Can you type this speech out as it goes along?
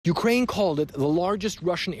Ukraine called it the largest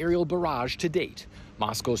Russian aerial barrage to date.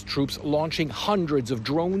 Moscow's troops launching hundreds of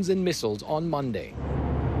drones and missiles on Monday.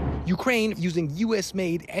 Ukraine using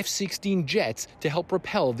US-made F-16 jets to help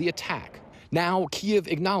repel the attack. Now, Kyiv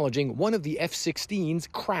acknowledging one of the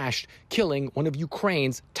F-16s crashed, killing one of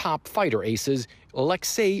Ukraine's top fighter aces,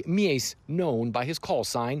 Alexei Mies, known by his call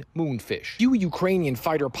sign, Moonfish. Few Ukrainian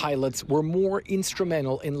fighter pilots were more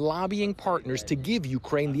instrumental in lobbying partners to give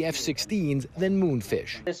Ukraine the F-16s than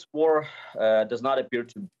Moonfish. This war does not appear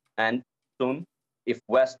to end soon if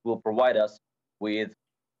West will provide us with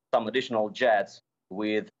some additional jets,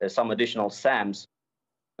 with some additional SAMs.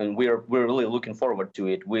 And we're really looking forward to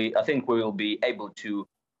it. I think we will be able to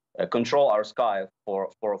control our sky for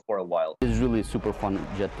a while. It's really super fun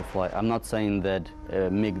jet to fly. I'm not saying that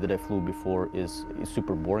MiG that I flew before is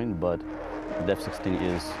super boring, but the F-16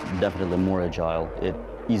 is definitely more agile. It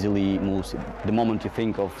easily moves. The moment you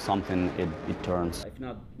think of something, it turns. If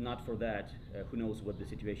not for that, who knows what the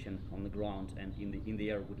situation on the ground and in the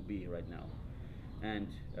air would be right now. And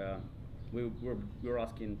we're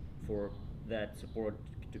asking for that support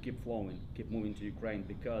to keep flowing, keep moving to Ukraine,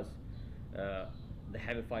 because the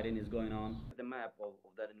heavy fighting is going on. The map of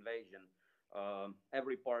that invasion,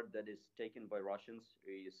 every part that is taken by Russians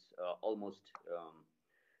is almost,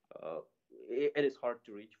 it is hard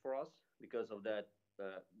to reach for us because of that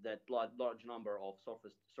large number of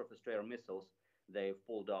surface-to-air missiles they've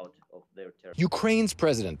pulled out of their territory. Ukraine's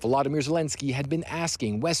President Volodymyr Zelensky had been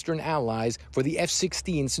asking Western allies for the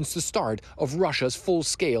F-16 since the start of Russia's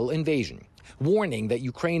full-scale invasion, warning that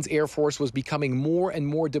Ukraine's Air Force was becoming more and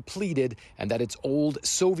more depleted and that its old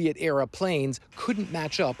Soviet-era planes couldn't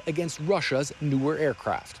match up against Russia's newer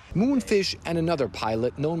aircraft. Moonfish and another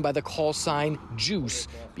pilot, known by the call sign Juice,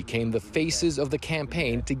 became the faces of the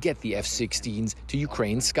campaign to get the F-16s to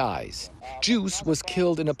Ukraine's skies. Juice was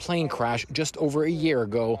killed in a plane crash just over a year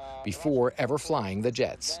ago, before ever flying the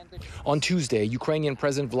jets. On Tuesday, Ukrainian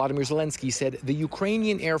President Volodymyr Zelensky said the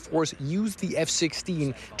Ukrainian Air Force used the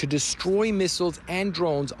F-16 to destroy missiles and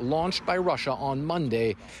drones launched by Russia on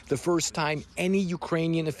Monday, the first time any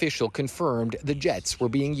Ukrainian official confirmed the jets were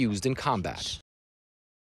being used in combat.